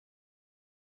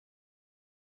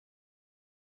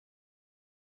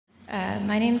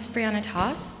My name is Brianna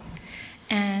Toth,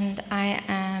 and I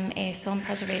am a film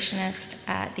preservationist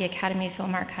at the Academy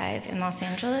Film Archive in Los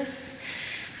Angeles.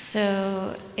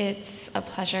 So it's a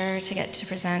pleasure to get to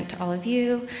present to all of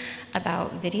you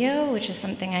about video, which is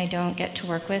something I don't get to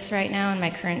work with right now in my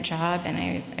current job,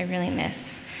 and I really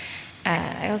miss.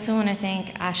 I also want to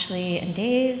thank Ashley and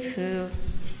Dave, who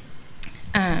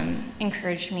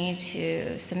encouraged me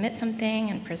to submit something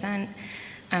and present,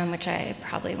 which I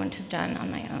probably wouldn't have done on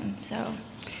my own. So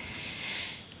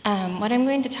what I'm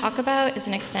going to talk about is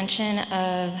an extension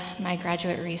of my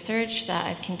graduate research that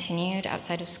I've continued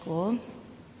outside of school.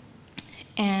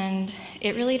 And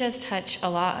it really does touch a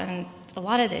lot on a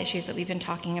lot of the issues that we've been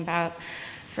talking about.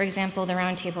 For example, the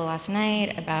roundtable last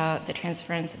night about the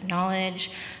transference of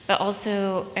knowledge, but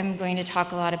also I'm going to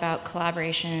talk a lot about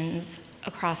collaborations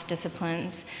across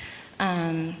disciplines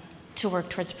to work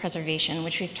towards preservation,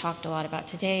 which we've talked a lot about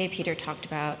today. Peter talked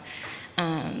about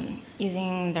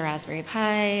using the Raspberry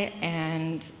Pi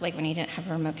and like when he didn't have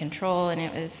a remote control, and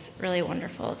it was really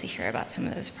wonderful to hear about some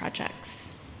of those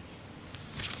projects.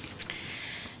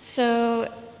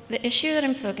 So the issue that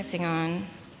I'm focusing on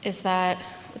is that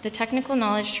with the technical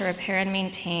knowledge to repair and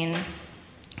maintain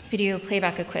video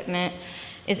playback equipment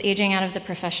is aging out of the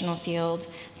professional field,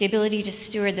 the ability to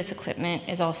steward this equipment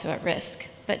is also at risk,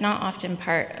 but not often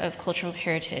part of cultural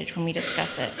heritage when we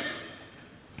discuss it.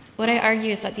 What I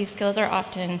argue is that these skills are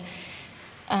often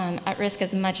at risk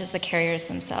as much as the carriers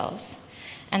themselves,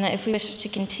 and that if we wish to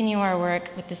continue our work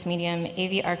with this medium,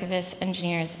 AV archivists,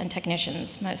 engineers, and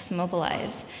technicians must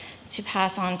mobilize to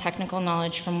pass on technical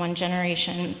knowledge from one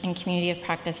generation and community of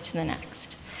practice to the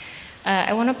next.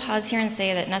 I want to pause here and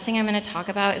say that nothing I'm going to talk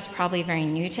about is probably very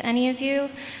new to any of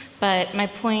you, but my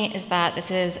point is that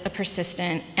this is a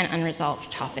persistent and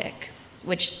unresolved topic,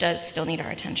 which does still need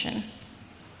our attention.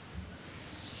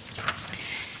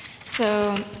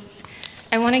 So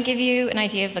I want to give you an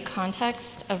idea of the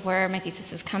context of where my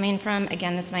thesis is coming from.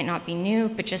 Again, this might not be new,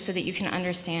 but just so that you can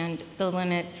understand the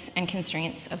limits and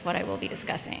constraints of what I will be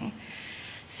discussing.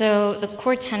 So the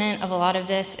core tenet of a lot of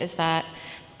this is that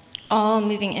all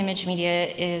moving image media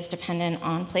is dependent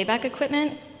on playback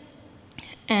equipment.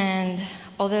 And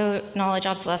although knowledge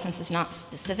obsolescence is not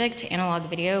specific to analog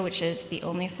video, which is the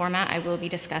only format I will be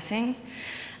discussing,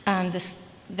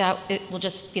 it will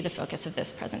just be the focus of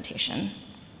this presentation.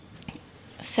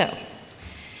 So,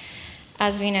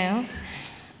 as we know,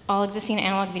 all existing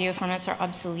analog video formats are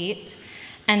obsolete,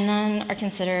 and none are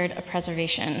considered a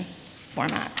preservation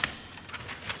format.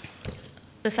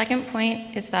 The second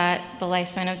point is that the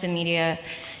lifespan of the media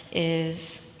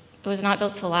was not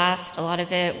built to last. A lot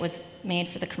of it was made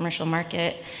for the commercial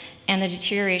market, and the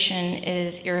deterioration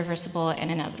is irreversible and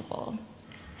inevitable.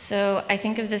 So I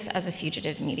think of this as a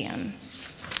fugitive medium.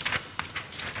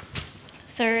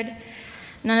 Third,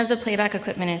 none of the playback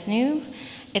equipment is new.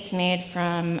 It's made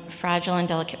from fragile and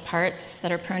delicate parts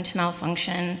that are prone to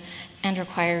malfunction and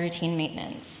require routine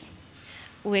maintenance,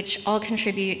 which all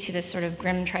contribute to this sort of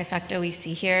grim trifecta we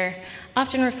see here,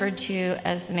 often referred to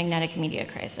as the magnetic media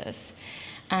crisis,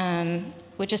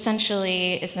 which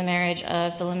essentially is the marriage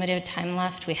of the limited time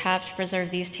left we have to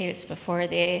preserve these tapes before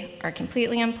they are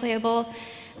completely unplayable,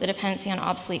 the dependency on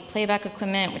obsolete playback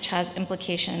equipment, which has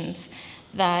implications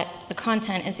that the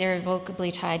content is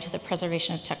irrevocably tied to the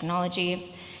preservation of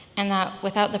technology, and that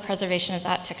without the preservation of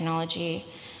that technology,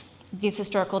 these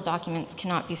historical documents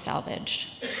cannot be salvaged.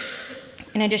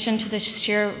 In addition to the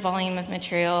sheer volume of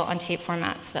material on tape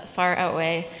formats that far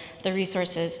outweigh the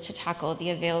resources to tackle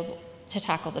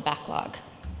the backlog.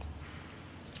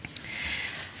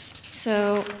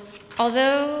 So,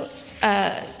 although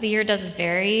the year does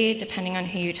vary depending on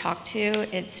who you talk to,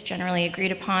 it's generally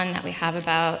agreed upon that we have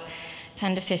about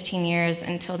 10 to 15 years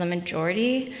until the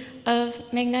majority of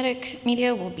magnetic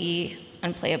media will be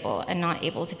unplayable and not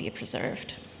able to be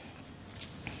preserved.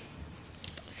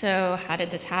 So how did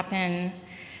this happen?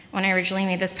 When I originally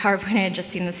made this PowerPoint, I had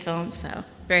just seen this film, so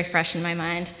very fresh in my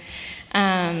mind.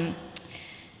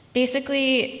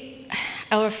 Basically,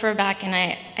 I'll refer back, and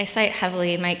I cite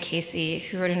heavily Mike Casey,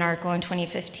 who wrote an article in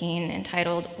 2015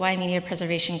 entitled "Why Media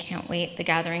Preservation Can't Wait, The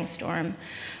Gathering Storm,"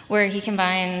 where he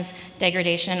combines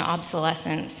degradation and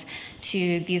obsolescence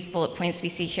to these bullet points we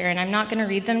see here. And I'm not going to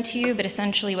read them to you, but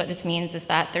essentially what this means is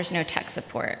that there's no tech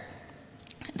support.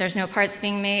 There's no parts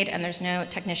being made, and there's no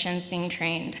technicians being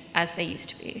trained as they used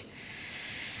to be.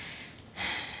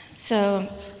 So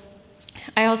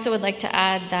I also would like to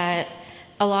add that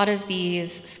a lot of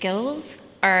these skills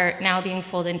are now being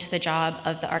folded into the job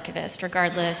of the archivist,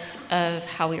 regardless of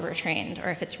how we were trained or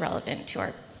if it's relevant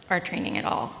to our training at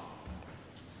all.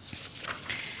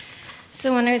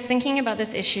 So when I was thinking about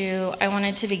this issue, I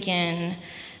wanted to begin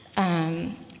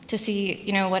to see,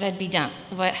 what had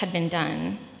been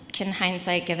done. Can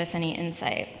hindsight give us any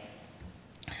insight?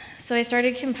 So I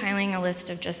started compiling a list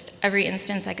of just every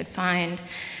instance I could find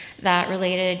that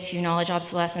related to knowledge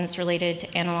obsolescence, related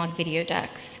to analog video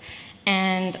decks.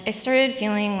 And I started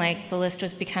feeling like the list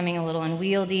was becoming a little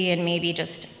unwieldy, and maybe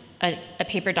just a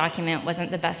paper document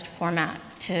wasn't the best format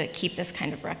to keep this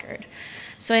kind of record.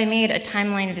 So I made a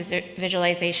timeline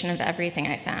visualization of everything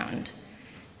I found.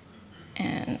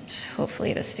 And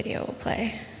hopefully this video will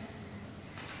play.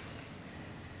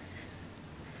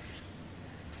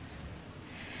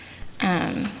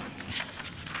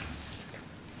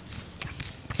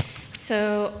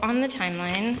 So on the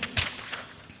timeline,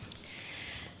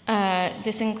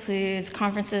 this includes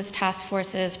conferences, task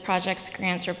forces, projects,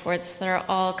 grants, reports that are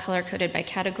all color-coded by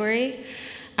category.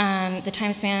 The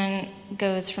time span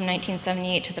goes from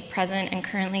 1978 to the present and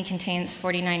currently contains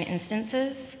 49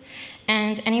 instances.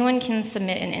 And anyone can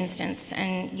submit an instance,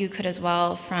 and you could as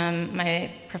well from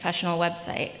my professional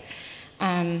website.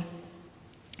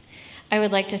 I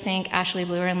would like to thank Ashley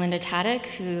Bluer and Linda Taddick,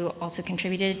 who also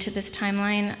contributed to this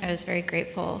timeline. I was very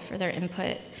grateful for their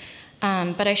input.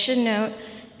 But I should note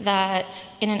that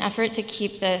in an effort to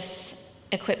keep this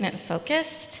equipment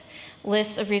focused,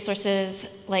 lists of resources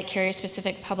like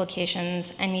carrier-specific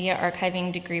publications and media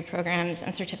archiving degree programs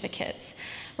and certificates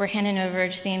were handed over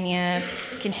to the EMEA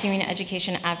Continuing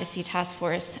Education Advocacy Task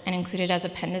Force and included as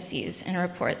appendices in a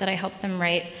report that I helped them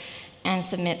write and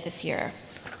submit this year.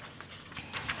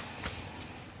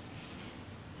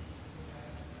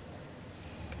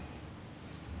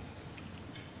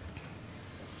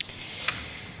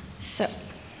 So,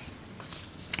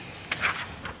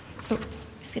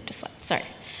 skipped a slide, sorry.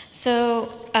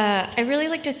 So I really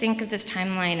like to think of this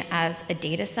timeline as a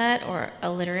data set or a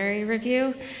literary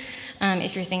review,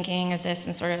 if you're thinking of this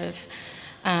in sort of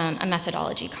a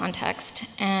methodology context.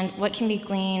 And what can be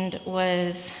gleaned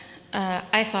was,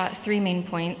 I thought, 3 main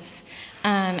points.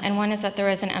 And one is that there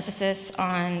was an emphasis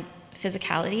on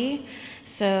physicality.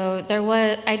 So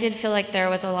I did feel like there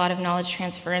was a lot of knowledge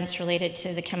transference related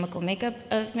to the chemical makeup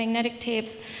of magnetic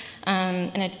tape,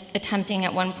 and attempting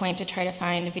at one point to try to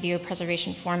find a video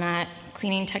preservation format,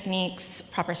 cleaning techniques,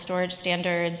 proper storage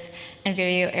standards, and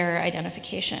video error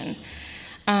identification.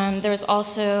 There was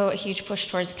also a huge push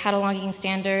towards cataloging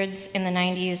standards. In the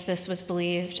 90s, this was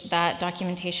believed that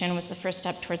documentation was the first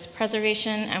step towards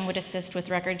preservation and would assist with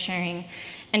record sharing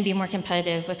and be more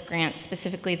competitive with grants,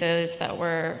 specifically those that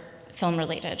were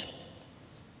film-related.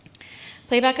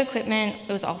 Playback equipment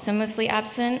was also mostly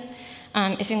absent.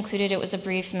 If included, it was a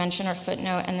brief mention or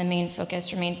footnote, and the main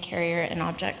focus remained carrier and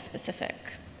object-specific.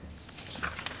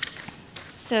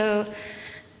 So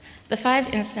the 5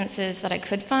 instances that I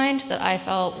could find that I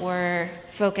felt were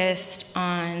focused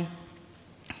on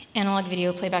analog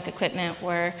video playback equipment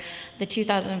were the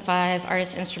 2005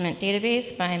 Artist Instrument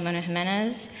Database by Mona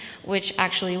Jimenez, which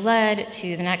actually led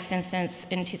to the next instance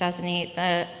in 2008,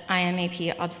 the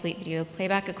IMAP Obsolete Video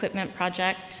Playback Equipment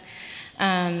Project.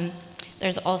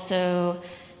 There's also,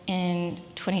 in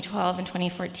 2012 and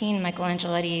 2014, Michael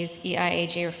Angeletti's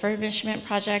EIAJ refurbishment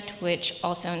project, which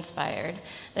also inspired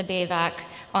the BAVAC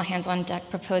All Hands on Deck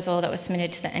proposal that was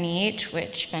submitted to the NEH,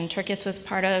 which Ben Turkis was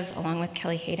part of, along with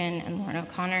Kelly Hayden and Lauren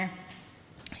O'Connor.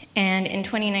 And in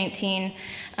 2019,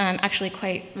 actually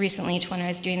quite recently to when I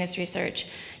was doing this research,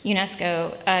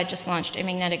 UNESCO just launched a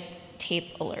magnetic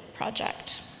tape alert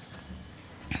project.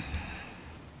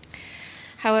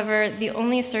 However, the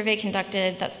only survey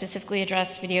conducted that specifically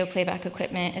addressed video playback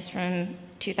equipment is from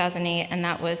 2008, and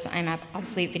that was the IMAP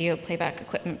Obsolete Video Playback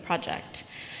Equipment Project.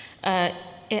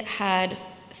 It had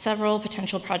several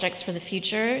potential projects for the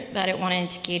future that it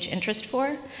wanted to gauge interest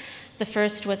for. The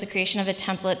first was the creation of a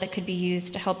template that could be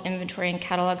used to help inventory and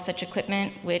catalog such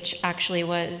equipment, which actually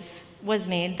was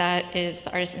made. That is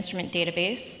the Artist Instrument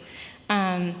Database.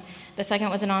 The second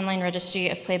was an online registry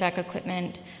of playback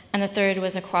equipment, and the third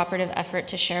was a cooperative effort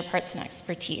to share parts and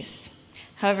expertise.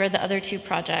 However, the other 2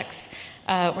 projects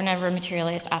were never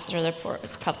materialized after the report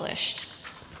was published.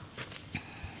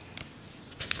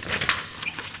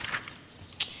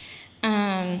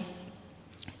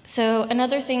 So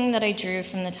another thing that I drew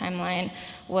from the timeline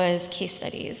was case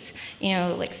studies,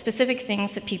 like specific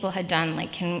things that people had done,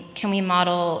 like can we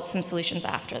model some solutions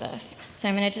after this? So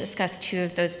I'm going to discuss 2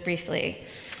 of those briefly.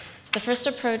 The first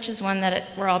approach is one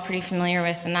that we're all pretty familiar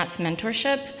with, and that's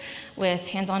mentorship with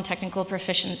hands-on technical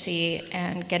proficiency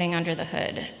and getting under the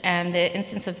hood. And the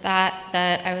instance of that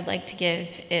I would like to give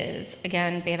is,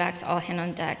 again, BAVAC's All Hand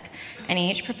on Deck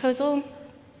NEH proposal,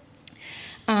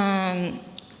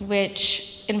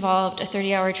 which involved a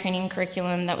 30-hour training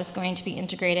curriculum that was going to be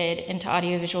integrated into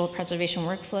audiovisual preservation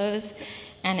workflows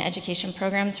and education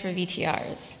programs for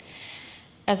VTRs,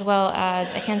 as well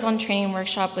as a hands-on training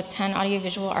workshop with 10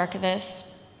 audiovisual archivists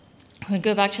who would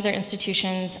go back to their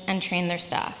institutions and train their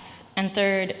staff. And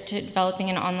third, to developing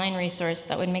an online resource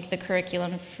that would make the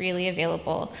curriculum freely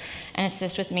available and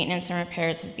assist with maintenance and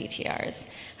repairs of VTRs.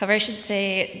 However, I should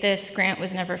say this grant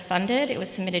was never funded. It was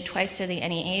submitted twice to the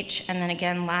NEH and then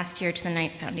again last year to the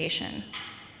Knight Foundation.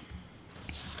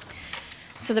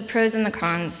 So the pros and the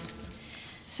cons.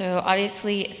 So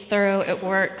obviously it's thorough, it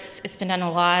works, it's been done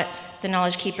a lot. The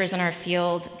knowledge keepers in our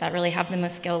field that really have the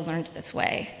most skill learned this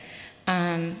way.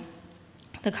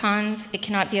 The cons, it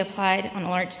cannot be applied on a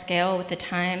large scale with the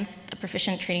time that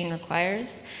proficient training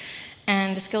requires,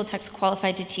 and the skilled techs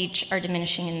qualified to teach are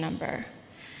diminishing in number.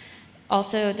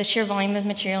 Also, the sheer volume of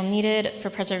material needed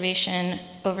for preservation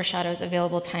overshadows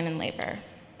available time and labor.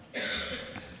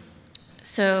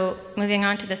 So moving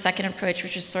on to the second approach,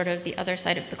 which is sort of the other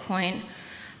side of the coin,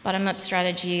 bottom-up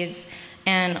strategies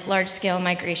and large-scale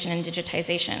migration and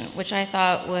digitization, which I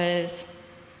thought was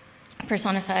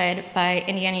personified by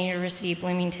Indiana University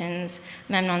Bloomington's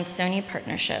Memnon-Sony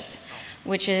partnership,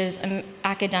 which is an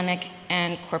academic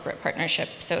and corporate partnership,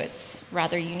 so it's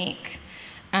rather unique.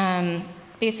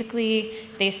 Basically,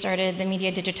 they started the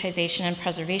Media Digitization and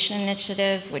Preservation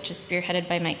Initiative, which is spearheaded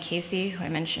by Mike Casey, who I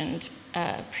mentioned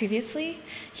previously.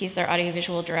 He's their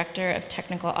audiovisual director of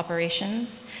technical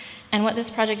operations. And what this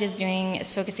project is doing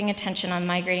is focusing attention on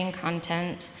migrating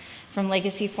content from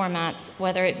legacy formats,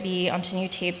 whether it be onto new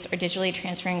tapes or digitally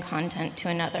transferring content to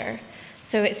another.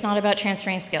 So it's not about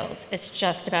transferring skills, it's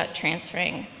just about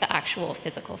transferring the actual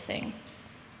physical thing.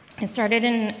 It started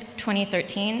in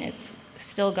 2013, it's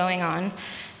still going on.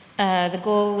 The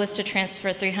goal was to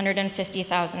transfer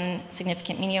 350,000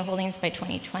 significant media holdings by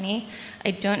 2020.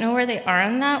 I don't know where they are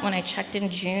on that. When I checked in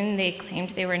June, they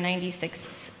claimed they were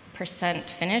 96%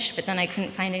 finished, but then I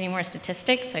couldn't find any more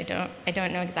statistics, so I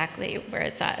don't know exactly where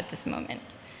it's at this moment.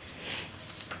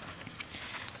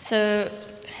 So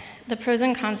the pros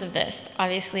and cons of this,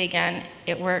 obviously, again,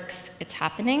 it works, it's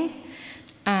happening.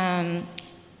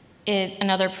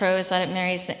 Another pro is that it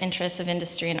marries the interests of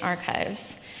industry and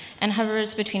archives and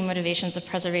hovers between motivations of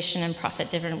preservation and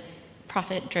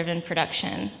profit-driven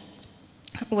production,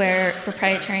 where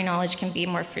proprietary knowledge can be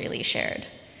more freely shared.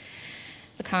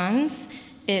 The cons,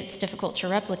 it's difficult to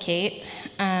replicate.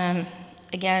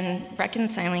 Again,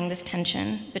 reconciling this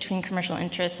tension between commercial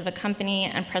interests of a company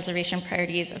and preservation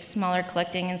priorities of smaller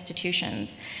collecting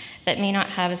institutions that may not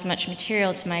have as much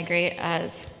material to migrate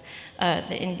as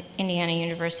Indiana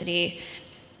University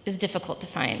is difficult to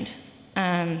find.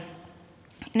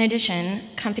 In addition,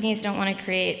 companies don't want to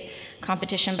create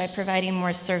competition by providing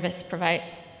more service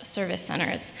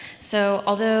centers. So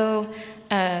although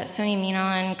Sony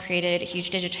Menon created a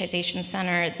huge digitization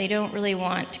center, they don't really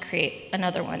want to create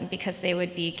another one because they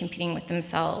would be competing with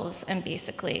themselves and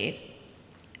basically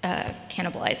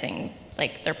cannibalizing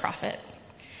like their profit.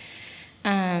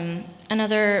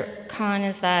 Another con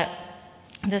is that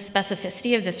the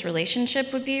specificity of this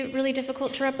relationship would be really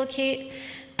difficult to replicate.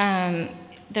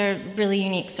 There are really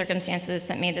unique circumstances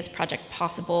that made this project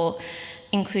possible,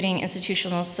 including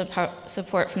institutional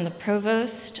support from the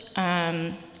provost,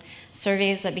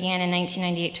 surveys that began in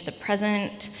 1998 to the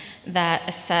present that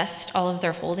assessed all of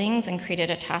their holdings and created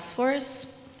a task force.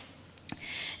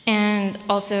 And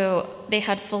also, they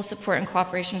had full support and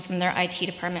cooperation from their IT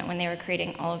department when they were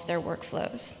creating all of their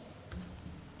workflows.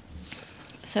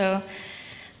 So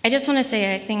I just want to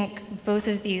say, I think both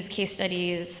of these case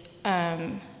studies,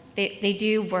 they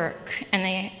do work,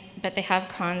 but they have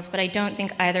cons, but I don't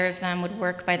think either of them would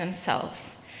work by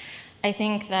themselves. I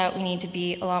think that we need to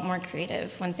be a lot more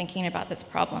creative when thinking about this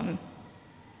problem.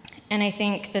 And I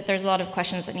think that there's a lot of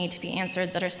questions that need to be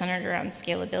answered that are centered around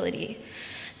scalability,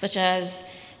 such as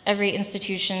every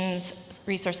institution's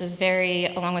resources vary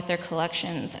along with their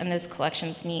collections and those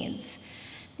collections' needs.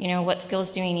 You know, what skills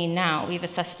do we need now? We've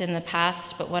assessed in the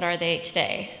past, but what are they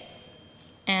today?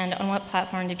 And on what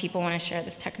platform do people want to share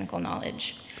this technical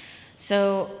knowledge?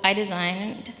 So I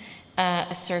designed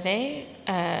a survey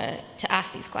to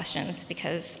ask these questions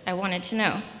because I wanted to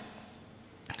know.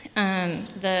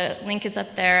 The link is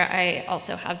up there. I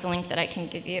also have the link that I can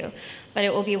give you, but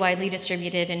it will be widely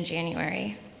distributed in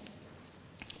January.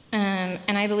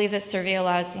 And I believe this survey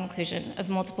allows the inclusion of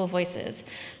multiple voices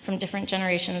from different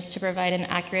generations to provide an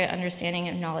accurate understanding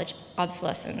of knowledge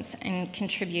obsolescence and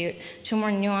contribute to a more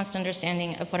nuanced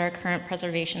understanding of what our current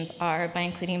preservations are by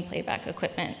including playback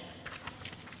equipment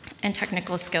and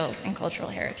technical skills and cultural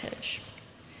heritage.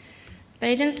 But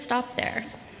I didn't stop there.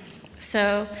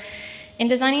 So in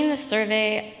designing this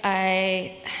survey,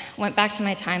 I went back to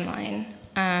my timeline,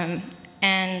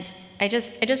 and I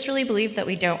just really believe that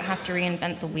we don't have to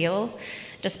reinvent the wheel.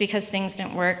 Just because things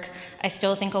didn't work, I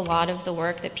still think a lot of the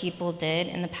work that people did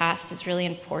in the past is really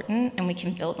important, and we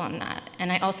can build on that.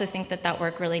 And I also think that that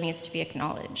work really needs to be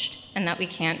acknowledged, and that we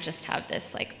can't just have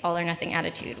this like all or nothing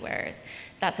attitude where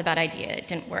that's a bad idea, it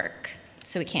didn't work,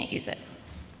 so we can't use it.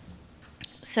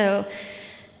 So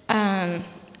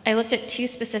I looked at 2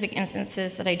 specific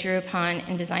instances that I drew upon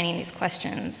in designing these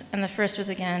questions. And the first was,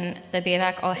 again, the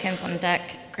BAVAC All Hands on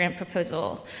Deck grant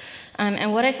proposal.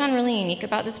 And what I found really unique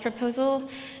about this proposal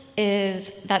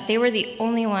is that they were the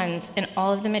only ones in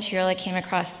all of the material I came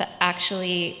across that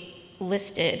actually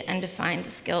listed and defined the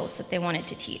skills that they wanted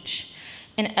to teach.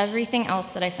 In everything else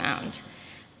that I found,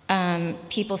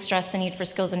 people stressed the need for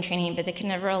skills and training, but they could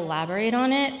never elaborate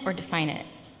on it or define it.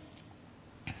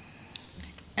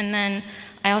 And then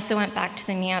I also went back to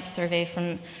the MEAP survey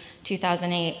from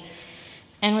 2008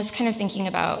 and was kind of thinking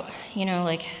about,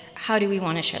 like, how do we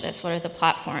want to share this? What are the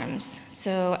platforms?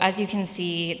 So as you can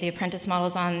see, the apprentice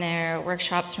model's on there,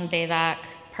 workshops from BAVAC,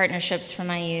 partnerships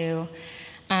from IU,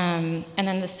 and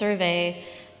then the survey.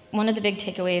 One of the big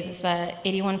takeaways is that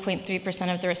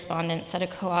 81.3% of the respondents said a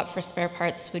co-op for spare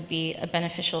parts would be a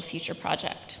beneficial future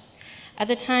project. At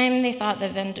the time, they thought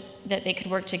that they could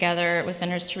work together with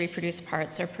vendors to reproduce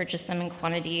parts or purchase them in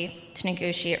quantity to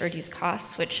negotiate or reduce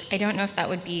costs, which I don't know if that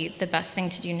would be the best thing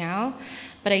to do now,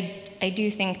 but I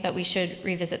do think that we should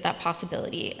revisit that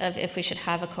possibility of if we should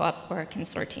have a co-op or a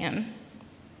consortium.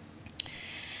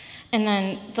 And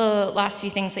then the last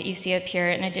few things that you see up here,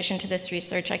 in addition to this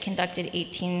research, I conducted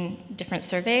 18 different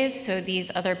surveys, so these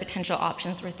other potential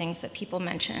options were things that people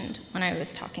mentioned when I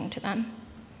was talking to them.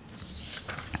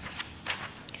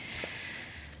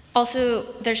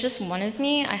 Also, there's just one of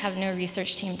me. I have no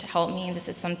research team to help me. This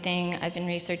is something I've been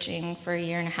researching for 1.5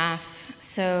 years.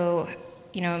 So,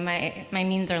 my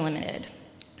means are limited.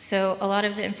 So a lot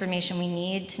of the information we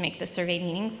need to make the survey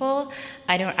meaningful,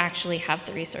 I don't actually have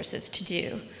the resources to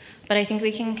do. But I think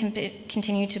we can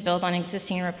continue to build on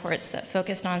existing reports that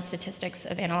focused on statistics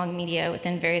of analog media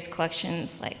within various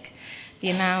collections, like the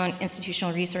amount,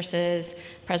 institutional resources,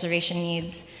 preservation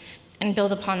needs, and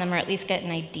build upon them, or at least get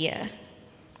an idea.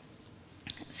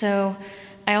 So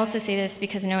I also say this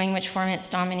because knowing which formats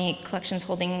dominate collections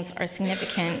holdings are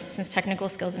significant, since technical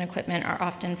skills and equipment are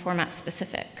often format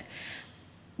specific.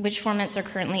 Which formats are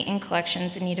currently in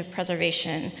collections in need of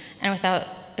preservation and without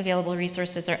available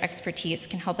resources or expertise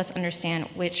can help us understand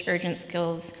what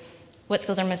skills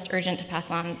are most urgent to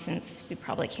pass on, since we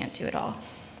probably can't do it all.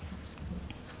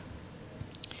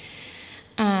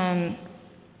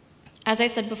 As I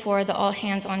said before, the All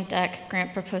Hands on Deck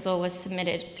grant proposal was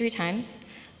submitted 3 times.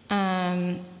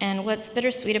 And what's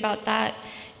bittersweet about that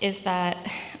is that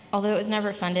although it was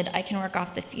never funded, I can work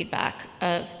off the feedback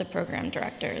of the program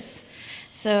directors.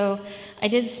 So I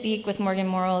did speak with Morgan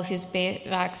Morrill, who's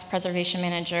BAVAC's preservation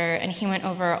manager, and he went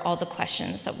over all the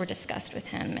questions that were discussed with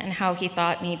him and how he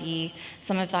thought maybe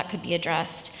some of that could be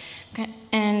addressed.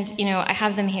 And, I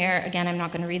have them here. Again, I'm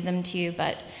not going to read them to you,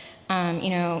 but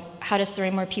how does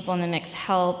throwing more people in the mix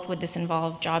help? Would this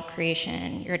involve job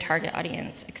creation, your target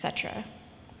audience, etc.?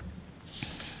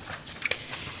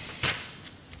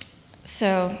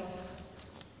 So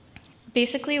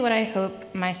basically what I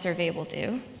hope my survey will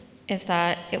do is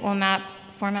that it will map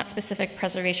format-specific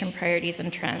preservation priorities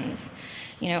and trends.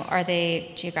 Are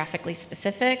they geographically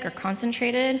specific or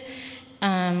concentrated?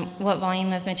 What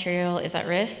volume of material is at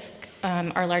risk?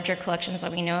 Our larger collections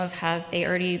that we know of, have they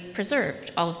already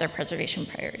preserved all of their preservation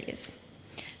priorities?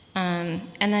 And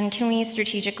then can we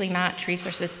strategically match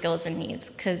resources, skills, and needs?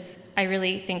 Because I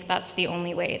really think that's the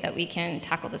only way that we can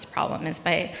tackle this problem, is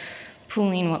by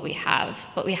pooling what we have,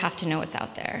 but we have to know what's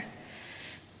out there.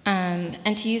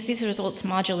 And to use these results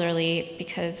modularly,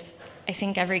 because I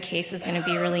think every case is going to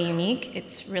be really unique.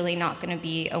 It's really not going to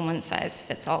be a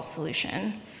one-size-fits-all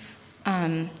solution.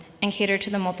 And cater to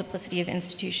the multiplicity of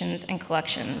institutions and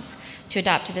collections to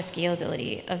adapt to the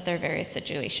scalability of their various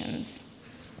situations.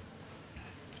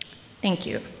 Thank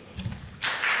you.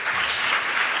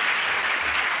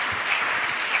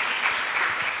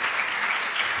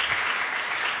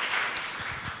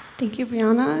 Thank you,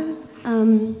 Brianna.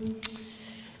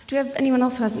 Do we have anyone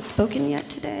else who hasn't spoken yet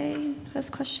today who has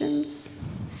questions?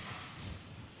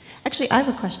 Actually, I have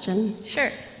a question.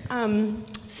 Sure.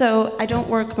 So I don't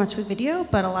work much with video,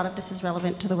 but a lot of this is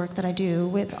relevant to the work that I do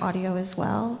with audio as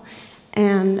well.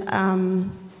 And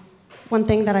one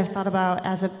thing that I've thought about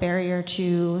as a barrier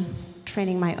to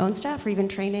training my own staff, or even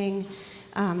training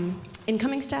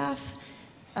incoming staff,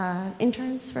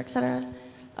 interns, for example,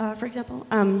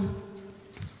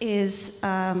 is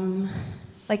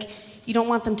like, you don't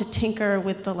want them to tinker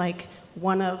with the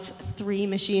one of 3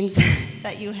 machines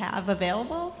that you have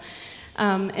available.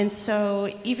 And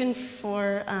so even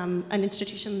for an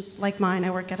institution like mine,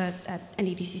 I work at an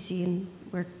EDCC, and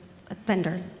we're a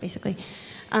vendor, basically.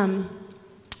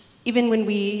 Even when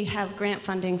we have grant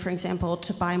funding, for example,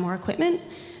 to buy more equipment,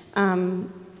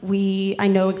 I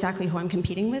know exactly who I'm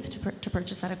competing with to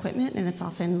purchase that equipment, and it's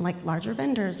often like larger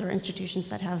vendors or institutions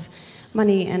that have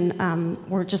money, and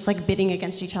we're just like bidding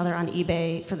against each other on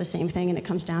eBay for the same thing, and it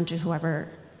comes down to whoever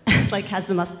like has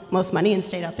the most money and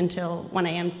stayed up until 1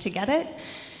 a.m. to get it.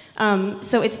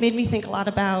 So it's made me think a lot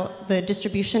about the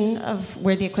distribution of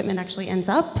where the equipment actually ends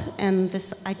up, and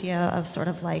this idea of sort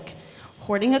of like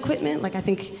hoarding equipment. Like, I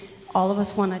think all of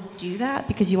us want to do that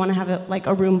because you want to have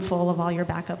a room full of all your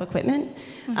backup equipment.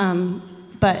 Mm-hmm.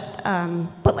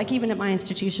 But like even at my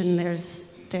institution,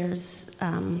 there's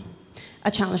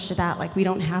a challenge to that. Like, we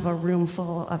don't have a room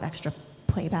full of extra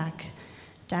playback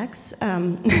decks.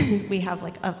 We have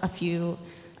like a few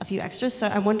extras. So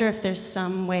I wonder if there's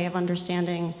some way of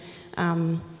understanding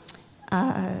some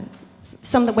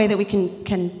of the way that we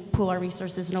can pool our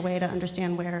resources in a way to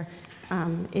understand where,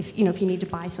 if you need to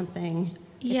buy something,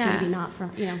 it's maybe not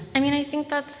from, I mean, I think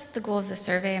that's the goal of the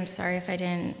survey. I'm sorry if I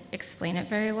didn't explain it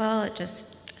very well. I was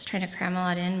trying to cram a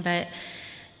lot in, but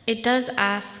it does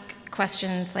ask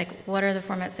questions like, what are the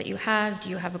formats that you have? Do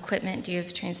you have equipment? Do you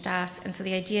have trained staff? And so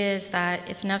the idea is that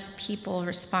if enough people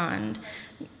respond,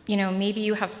 maybe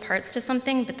you have parts to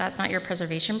something, but that's not your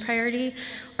preservation priority.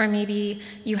 Or maybe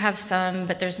you have some,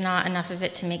 but there's not enough of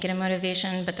it to make it a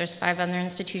motivation, but there's 5 other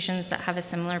institutions that have a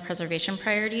similar preservation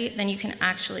priority. Then you can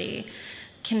actually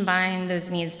combine those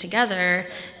needs together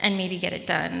and maybe get it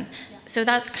done. Yeah. So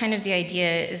that's kind of the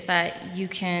idea, is that you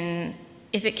can,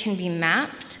 if it can be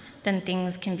mapped, then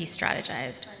things can be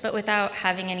strategized. But without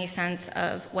having any sense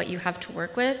of what you have to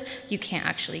work with, you can't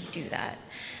actually do that.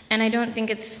 And I don't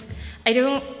think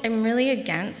I'm really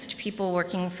against people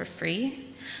working for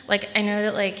free. Like, I know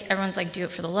that like everyone's like, do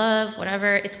it for the love,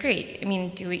 whatever. It's great. I mean,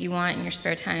 do what you want in your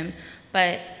spare time.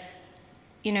 But,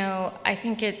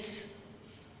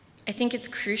 I think it's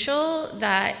crucial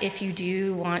that if you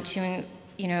do want to,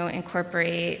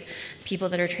 incorporate people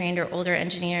that are trained or older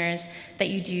engineers, that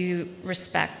you do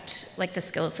respect like the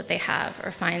skills that they have or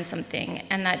find something,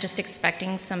 and that just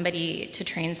expecting somebody to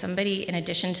train somebody in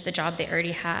addition to the job they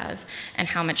already have and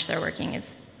how much they're working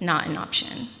is not an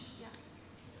option. Yeah.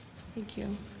 Thank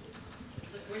you.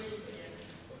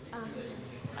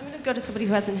 I'm going to go to somebody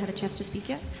who hasn't had a chance to speak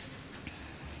yet.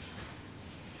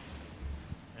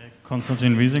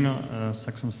 Konstantin Wiesinger,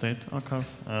 Saxon State Archive.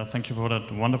 Thank you for that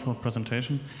wonderful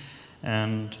presentation.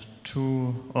 And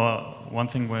one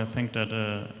thing where I think that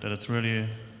it's really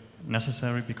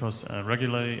necessary, because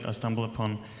regularly I stumble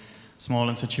upon small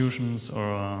institutions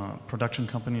or production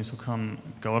companies who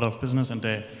go out of business, and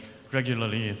they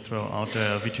regularly throw out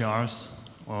their VTRs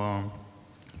or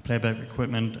playback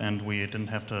equipment, and we didn't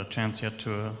have the chance yet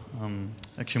to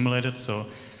accumulate it. So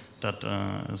that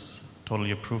is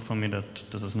totally a proof for me that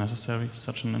this is necessary,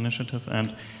 such an initiative.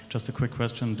 And just a quick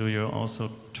question, do you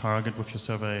also target with your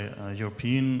survey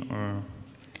European or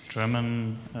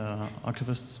German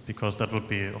archivists? Because that would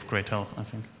be of great help, I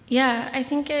think. Yeah, I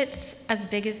think it's as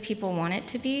big as people want it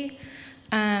to be.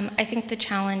 I think the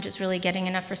challenge is really getting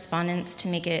enough respondents to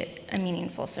make it a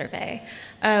meaningful survey.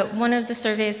 One of the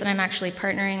surveys that I'm actually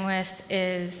partnering with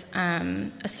is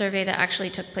a survey that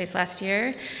actually took place last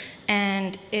year.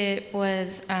 And it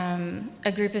was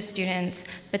a group of students,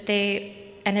 but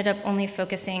they ended up only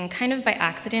focusing, kind of by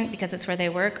accident, because it's where they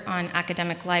work, on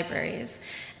academic libraries.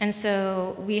 And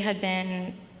so we had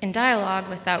been in dialogue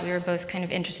with that. We were both kind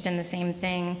of interested in the same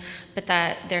thing, but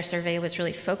that their survey was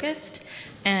really focused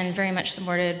and very much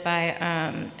supported by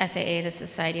SAA, the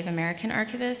Society of American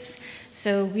Archivists.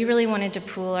 So we really wanted to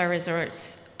pool our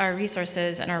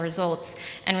resources and our results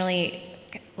and really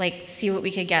like see what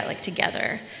we could get like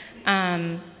together.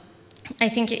 I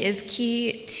think it is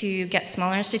key to get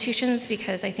smaller institutions,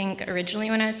 because I think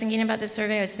originally when I was thinking about this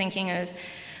survey, I was thinking of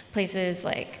places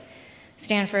like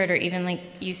Stanford or even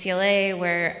like UCLA,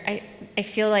 where I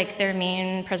feel like their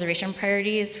main preservation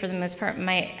priorities for the most part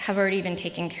might have already been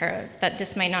taken care of, that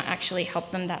this might not actually help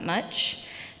them that much.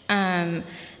 And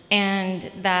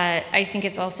that I think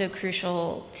it's also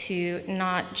crucial to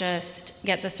not just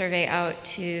get the survey out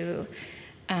to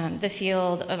the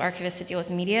field of archivists that deal with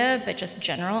media, but just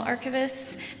general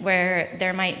archivists, where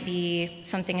there might be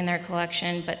something in their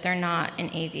collection, but they're not an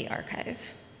AV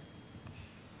archive.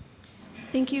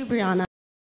 Thank you, Brianna.